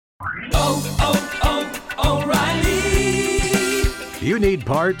O'Reilly! You need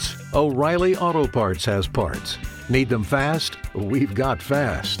parts? O'Reilly Auto Parts has parts. Need them fast? We've got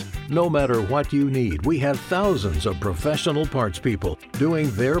fast. No matter what you need, we have thousands of professional parts people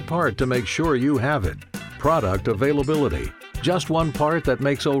doing their part to make sure you have it. Product availability. Just one part that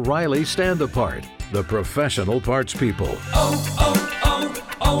makes O'Reilly stand apart. The professional parts people.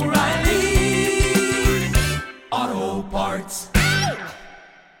 O'Reilly Auto Parts.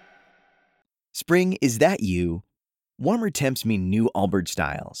 Spring, is that you? Warmer temps mean new Allbirds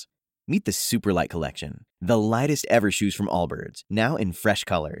styles. Meet the Superlight Collection, the lightest ever shoes from Allbirds, now in fresh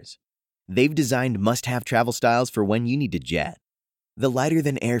colors. They've designed must-have travel styles for when you need to jet. The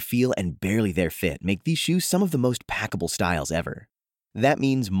lighter-than-air feel and barely-there fit make these shoes some of the most packable styles ever. That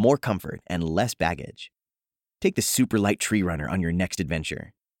means more comfort and less baggage. Take the Superlight Tree Runner on your next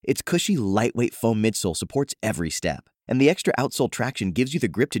adventure. Its cushy, lightweight foam midsole supports every step, and the extra outsole traction gives you the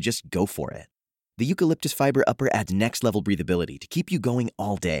grip to just go for it. The eucalyptus fiber upper adds next-level breathability to keep you going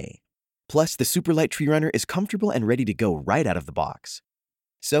all day. Plus, the Superlight Tree Runner is comfortable and ready to go right out of the box.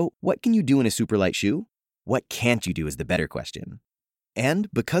 So, what can you do in a Superlight shoe? What can't you do is the better question. And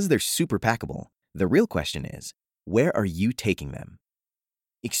because they're super packable, the real question is, where are you taking them?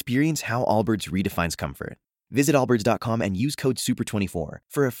 Experience how Allbirds redefines comfort. Visit allbirds.com and use code SUPER24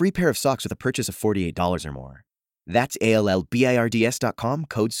 for a free pair of socks with a purchase of $48 or more. That's ALLBIRDS.com,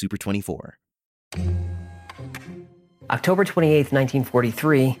 code SUPER24. October 28,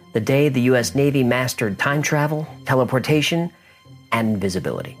 1943, the day the U.S. Navy mastered time travel, teleportation, and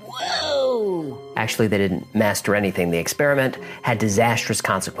invisibility. Whoa! Actually, they didn't master anything. The experiment had disastrous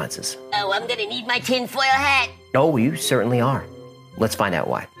consequences. Oh, I'm gonna need my tinfoil hat. Oh, you certainly are. Let's find out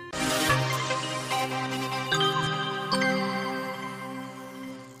why.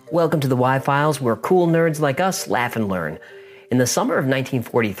 Welcome to the Y-Files, where cool nerds like us laugh and learn. In the summer of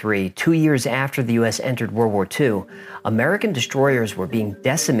 1943, 2 years after the U.S. entered World War II, American destroyers were being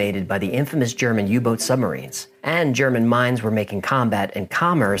decimated by the infamous German U-boat submarines, and German mines were making combat and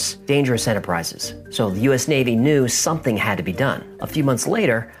commerce dangerous enterprises. So the U.S. Navy knew something had to be done. A few months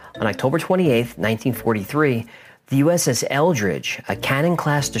later, on October 28, 1943, the USS Eldridge, a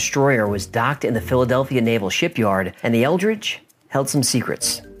Cannon-class destroyer, was docked in the Philadelphia Naval Shipyard, and the Eldridge held some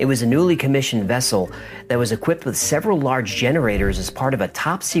secrets. It was a newly commissioned vessel that was equipped with several large generators as part of a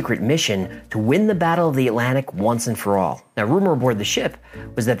top-secret mission to win the Battle of the Atlantic once and for all. Now, rumor aboard the ship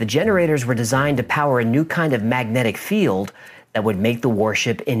was that the generators were designed to power a new kind of magnetic field that would make the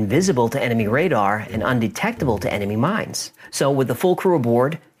warship invisible to enemy radar and undetectable to enemy mines. So, with the full crew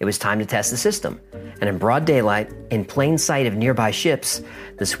aboard, it was time to test the system. And in broad daylight, in plain sight of nearby ships,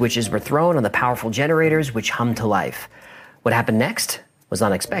 the switches were thrown on the powerful generators, which hummed to life. What happened next was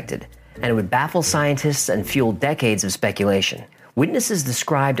unexpected, and it would baffle scientists and fuel decades of speculation. Witnesses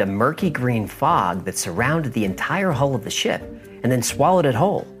described a murky green fog that surrounded the entire hull of the ship and then swallowed it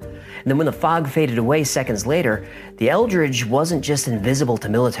whole. And then when the fog faded away seconds later, the Eldridge wasn't just invisible to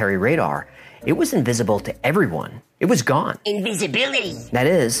military radar, it was invisible to everyone. It was gone. Invisibility. That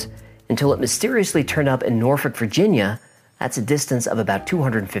is, until it mysteriously turned up in Norfolk, Virginia. That's a distance of about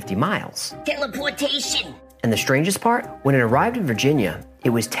 250 miles. Teleportation. And the strangest part, when it arrived in Virginia, it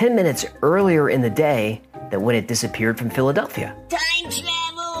was 10 minutes earlier in the day than when it disappeared from Philadelphia. Time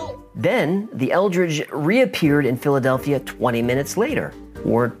travel. Then, the Eldridge reappeared in Philadelphia 20 minutes later,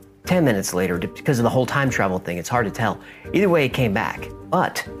 or 10 minutes later, because of the whole time travel thing. It's hard to tell. Either way, it came back.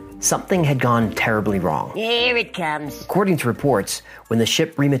 But something had gone terribly wrong. Here it comes. According to reports, when the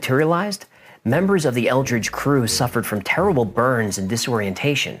ship rematerialized, members of the Eldridge crew suffered from terrible burns and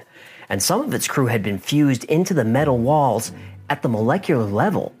disorientation, and some of its crew had been fused into the metal walls at the molecular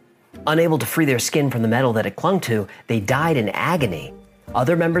level. Unable to free their skin from the metal that it clung to, they died in agony.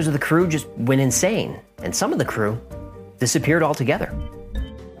 Other members of the crew just went insane, and some of the crew disappeared altogether.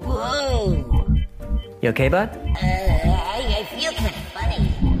 Whoa. You okay, bud? I feel kind of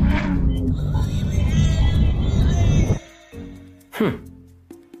funny.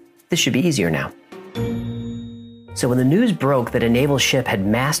 This should be easier now. So when the news broke that a naval ship had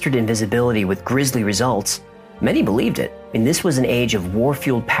mastered invisibility with grisly results, many believed it. I mean, this was an age of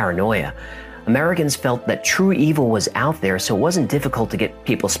war-fueled paranoia. Americans felt that true evil was out there, so it wasn't difficult to get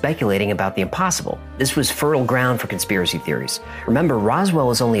people speculating about the impossible. This was fertile ground for conspiracy theories. Remember, Roswell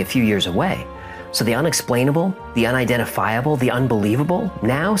was only a few years away, so the unexplainable, the unidentifiable, the unbelievable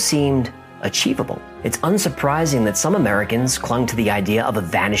now seemed achievable. It's unsurprising that some Americans clung to the idea of a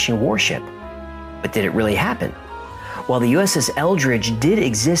vanishing warship. But did it really happen? While the USS Eldridge did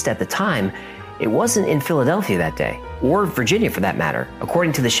exist at the time, it wasn't in Philadelphia that day, or Virginia for that matter.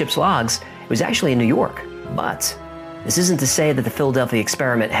 According to the ship's logs, it was actually in New York. But This isn't to say that the Philadelphia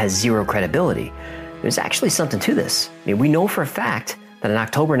experiment has zero credibility. There's actually something to this. We know for a fact that in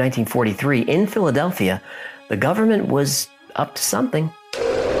October 1943 in Philadelphia, the government was up to something.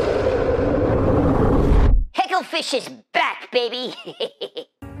 Hecklefish is back, baby.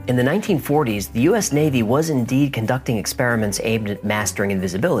 In the 1940s, the U.S. Navy was indeed conducting experiments aimed at mastering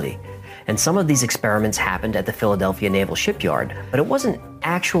invisibility. And some of these experiments happened at the Philadelphia Naval Shipyard, but it wasn't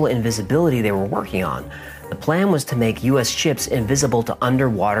actual invisibility they were working on. The plan was to make U.S. ships invisible to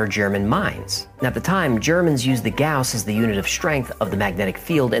underwater German mines. And at the time, Germans used the Gauss as the unit of strength of the magnetic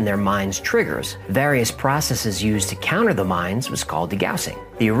field in their mines' triggers. Various processes used to counter the mines was called degaussing.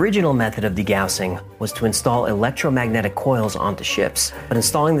 The original method of degaussing was to install electromagnetic coils onto ships, but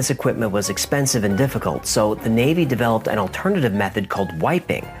installing this equipment was expensive and difficult, so the Navy developed an alternative method called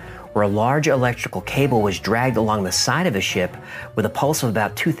wiping, where a large electrical cable was dragged along the side of a ship with a pulse of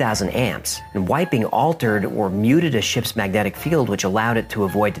about 2,000 amps. And wiping altered or muted a ship's magnetic field, which allowed it to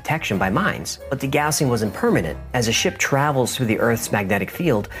avoid detection by mines. But degaussing wasn't permanent. As a ship travels through the Earth's magnetic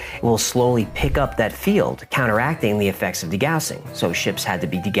field, it will slowly pick up that field, counteracting the effects of degaussing. So ships had to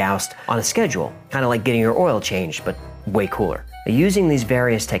be degaussed on a schedule, kind of like getting your oil changed, but way cooler. Using these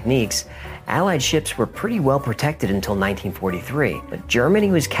various techniques, Allied ships were pretty well protected until 1943, but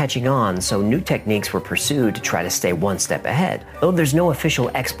Germany was catching on, so new techniques were pursued to try to stay one step ahead. Though there's no official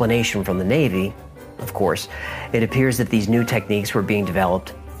explanation from the Navy, of course, it appears that these new techniques were being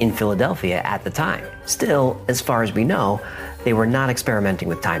developed in Philadelphia at the time. Still, as far as we know, they were not experimenting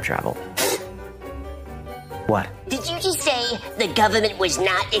with time travel. What? Did you just say the government was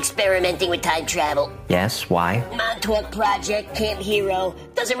not experimenting with time travel? Yes, why? Montauk Project, Camp Hero.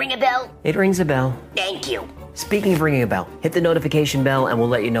 Does it ring a bell? It rings a bell. Thank you. Speaking of ringing a bell, hit the notification bell and we'll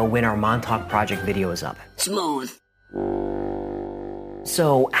let you know when our Montauk Project video is up. Smooth.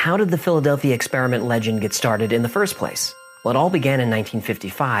 So, how did the Philadelphia experiment legend get started in the first place? Well, it all began in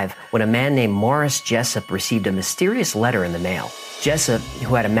 1955 when a man named Morris Jessup received a mysterious letter in the mail. Jessup,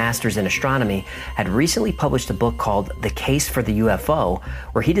 who had a master's in astronomy, had recently published a book called The Case for the UFO,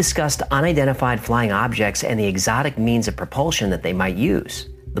 where he discussed unidentified flying objects and the exotic means of propulsion that they might use.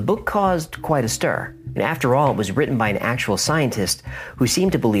 The book caused quite a stir. And after all, it was written by an actual scientist who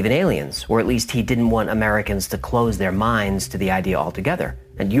seemed to believe in aliens, or at least he didn't want Americans to close their minds to the idea altogether.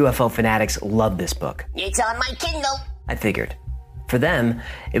 And UFO fanatics loved this book. It's on my Kindle. I figured. For them,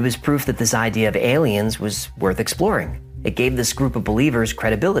 it was proof that this idea of aliens was worth exploring. It gave this group of believers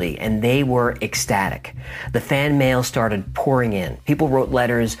credibility, and they were ecstatic. The fan mail started pouring in. People wrote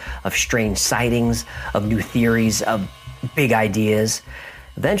letters of strange sightings, of new theories, of big ideas.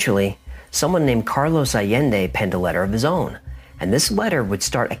 Eventually, someone named Carlos Allende penned a letter of his own. And this letter would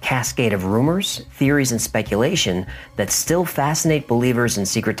start a cascade of rumors, theories, and speculation that still fascinate believers in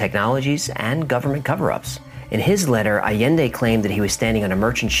secret technologies and government cover-ups. In his letter, Allende claimed that he was standing on a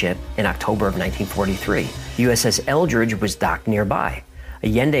merchant ship in October of 1943. The USS Eldridge was docked nearby.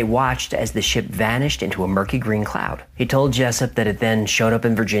 Allende watched as the ship vanished into a murky green cloud. He told Jessup that it then showed up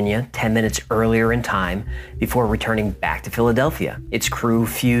in Virginia 10 minutes earlier in time before returning back to Philadelphia. Its crew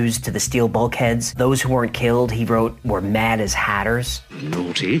fused to the steel bulkheads. Those who weren't killed, he wrote, were mad as hatters.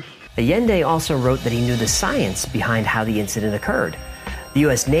 Naughty. Allende also wrote that he knew the science behind how the incident occurred. The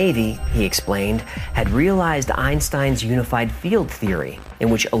U.S. Navy, he explained, had realized Einstein's unified field theory, in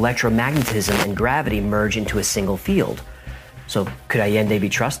which electromagnetism and gravity merge into a single field. So could Allende be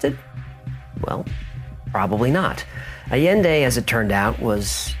trusted? Well, probably not. Allende, as it turned out,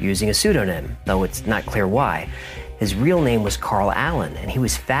 was using a pseudonym, though it's not clear why. His real name was Carl Allen, and he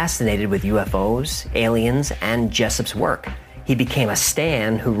was fascinated with UFOs, aliens, and Jessup's work. He became a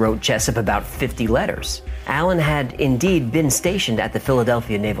stan who wrote Jessup about 50 letters. Allen had indeed been stationed at the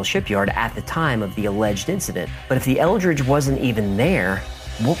Philadelphia Naval Shipyard at the time of the alleged incident. But if the Eldridge wasn't even there,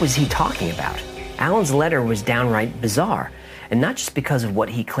 what was he talking about? Allen's letter was downright bizarre, and not just because of what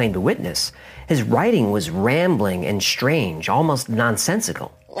he claimed to witness. His writing was rambling and strange, almost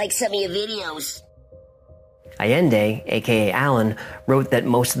nonsensical. Like some of your videos. Allende, aka Allen, wrote that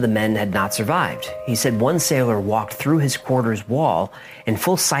most of the men had not survived. He said one sailor walked through his quarters wall in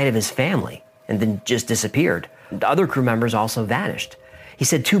full sight of his family and then just disappeared. The other crew members also vanished. He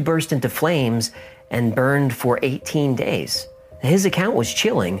said 2 burst into flames and burned for 18 days. His account was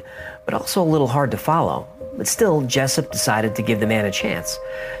chilling, but also a little hard to follow. But still, Jessup decided to give the man a chance.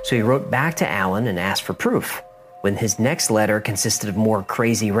 So he wrote back to Allen and asked for proof. When his next letter consisted of more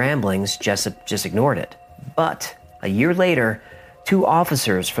crazy ramblings, Jessup just ignored it. But a year later, 2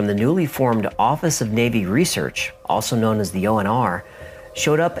 officers from the newly formed Office of Navy Research, also known as the ONR,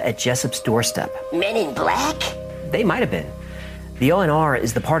 showed up at Jessup's doorstep. Men in Black? They might have been. The ONR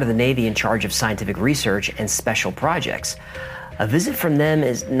is the part of the Navy in charge of scientific research and special projects. A visit from them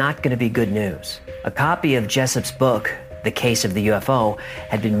is not going to be good news. A copy of Jessup's book, The Case of the UFO,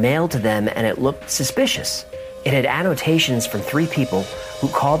 had been mailed to them and it looked suspicious. It had annotations from 3 people who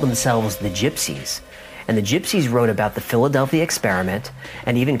called themselves the Gypsies. And the Gypsies wrote about the Philadelphia experiment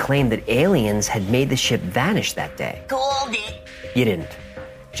and even claimed that aliens had made the ship vanish that day. Called it. You didn't.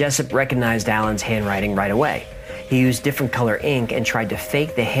 Jessup recognized Allen's handwriting right away. He used different color ink and tried to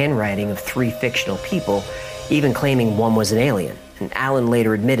fake the handwriting of 3 fictional people, even claiming one was an alien. And Allen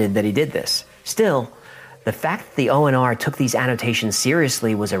later admitted that he did this. Still, the fact that the ONR took these annotations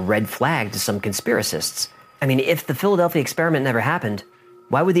seriously was a red flag to some conspiracists. I mean, if the Philadelphia experiment never happened,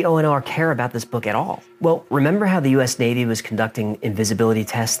 why would the ONR care about this book at all? Well, remember how the U.S. Navy was conducting invisibility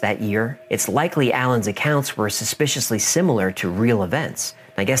tests that year? It's likely Allen's accounts were suspiciously similar to real events.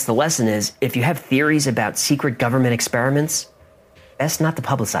 I guess the lesson is, if you have theories about secret government experiments, best not to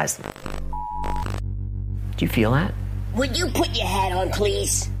publicize them. Do you feel that? Would you put your hat on,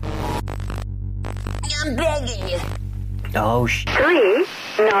 please? I'm begging you. Oh, 3,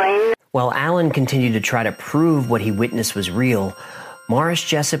 9. While Allen continued to try to prove what he witnessed was real, Morris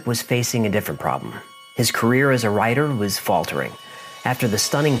Jessup was facing a different problem. His career as a writer was faltering. After the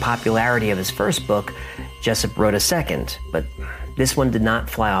stunning popularity of his first book, Jessup wrote a second, but this one did not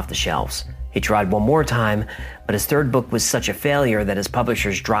fly off the shelves. He tried one more time, but his third book was such a failure that his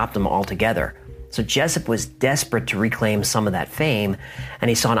publishers dropped him altogether. So Jessup was desperate to reclaim some of that fame, and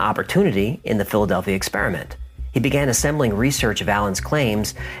he saw an opportunity in the Philadelphia experiment. He began assembling research of Allen's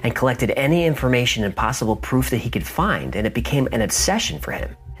claims and collected any information and possible proof that he could find, and it became an obsession for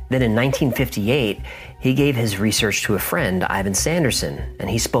him. Then in 1958, he gave his research to a friend, Ivan Sanderson, and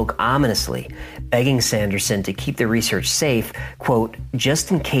he spoke ominously, begging Sanderson to keep the research safe, quote,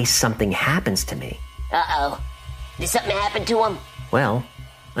 just in case something happens to me. Uh-oh. Did something happen to him? Well,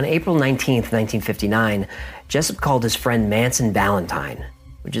 on April 19th, 1959, Jessup called his friend Manson Valentine,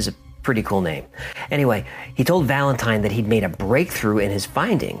 which is a pretty cool name. Anyway, he told Valentine that he'd made a breakthrough in his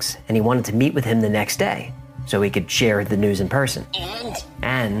findings, and he wanted to meet with him the next day so he could share the news in person.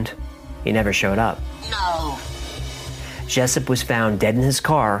 And he never showed up. No. Jessup was found dead in his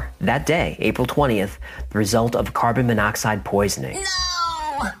car that day, April 20th, the result of carbon monoxide poisoning.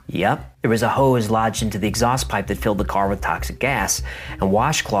 No! Yep. There was a hose lodged into the exhaust pipe that filled the car with toxic gas, and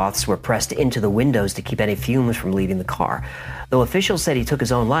washcloths were pressed into the windows to keep any fumes from leaving the car. Though officials said he took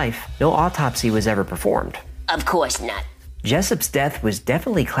his own life, no autopsy was ever performed. Of course not. Jessup's death was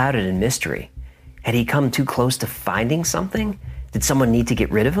definitely clouded in mystery. Had he come too close to finding something? Did someone need to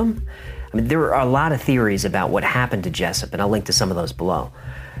get rid of him? I mean, there are a lot of theories about what happened to Jessup, and I'll link to some of those below.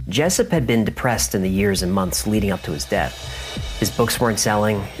 Jessup had been depressed in the years and months leading up to his death. His books weren't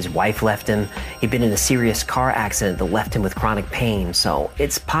selling, his wife left him, he'd been in a serious car accident that left him with chronic pain, so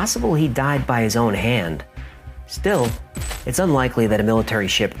it's possible he died by his own hand. Still, it's unlikely that a military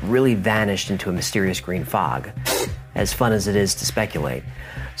ship really vanished into a mysterious green fog, as fun as it is to speculate.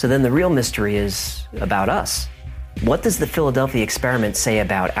 So then the real mystery is about us. What does the Philadelphia experiment say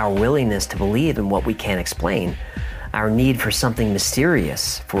about our willingness to believe in what we can't explain? Our need for something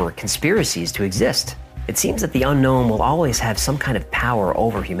mysterious, for conspiracies to exist? It seems that the unknown will always have some kind of power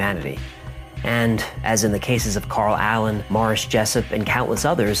over humanity. And, as in the cases of Carl Allen, Morris Jessup, and countless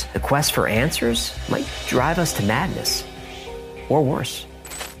others, the quest for answers might drive us to madness. Or worse.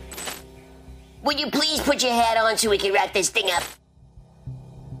 Would you please put your hat on so we can wrap this thing up?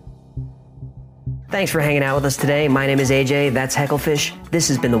 Thanks for hanging out with us today. My name is AJ, that's Hecklefish. This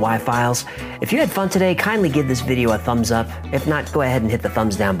has been the Y-Files. If you had fun today, kindly give this video a thumbs up. If not, go ahead and hit the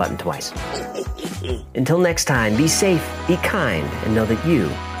thumbs down button twice. Until next time, be safe, be kind, and know that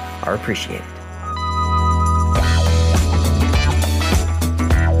you are appreciated.